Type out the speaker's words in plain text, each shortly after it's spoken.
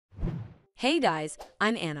Hey guys,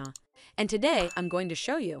 I'm Anna, and today I'm going to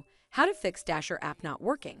show you how to fix Dasher app not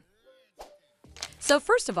working. So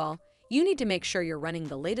first of all, you need to make sure you're running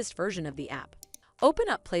the latest version of the app. Open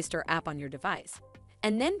up Play Store app on your device,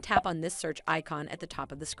 and then tap on this search icon at the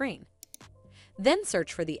top of the screen. Then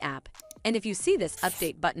search for the app, and if you see this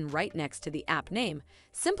update button right next to the app name,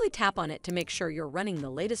 simply tap on it to make sure you're running the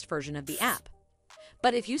latest version of the app.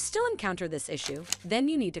 But if you still encounter this issue, then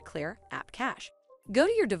you need to clear app cache. Go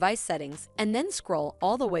to your device settings and then scroll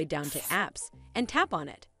all the way down to Apps and tap on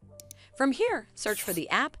it. From here, search for the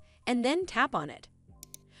app and then tap on it.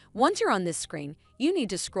 Once you're on this screen, you need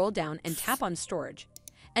to scroll down and tap on Storage,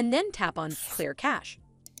 and then tap on Clear Cache.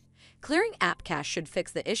 Clearing app cache should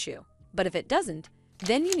fix the issue, but if it doesn't,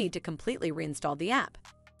 then you need to completely reinstall the app.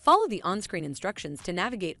 Follow the on-screen instructions to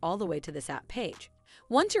navigate all the way to this app page.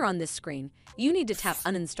 Once you're on this screen, you need to tap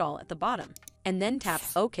Uninstall at the bottom, and then tap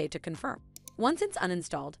OK to confirm. Once it's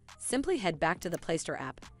uninstalled, simply head back to the Play Store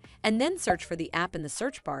app, and then search for the app in the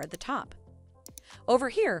search bar at the top. Over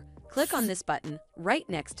here, click on this button right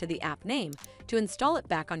next to the app name to install it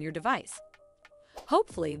back on your device.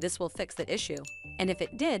 Hopefully, this will fix the issue, and if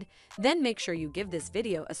it did, then make sure you give this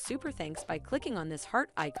video a super thanks by clicking on this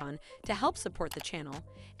heart icon to help support the channel,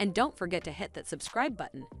 and don't forget to hit that subscribe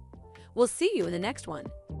button. We'll see you in the next one.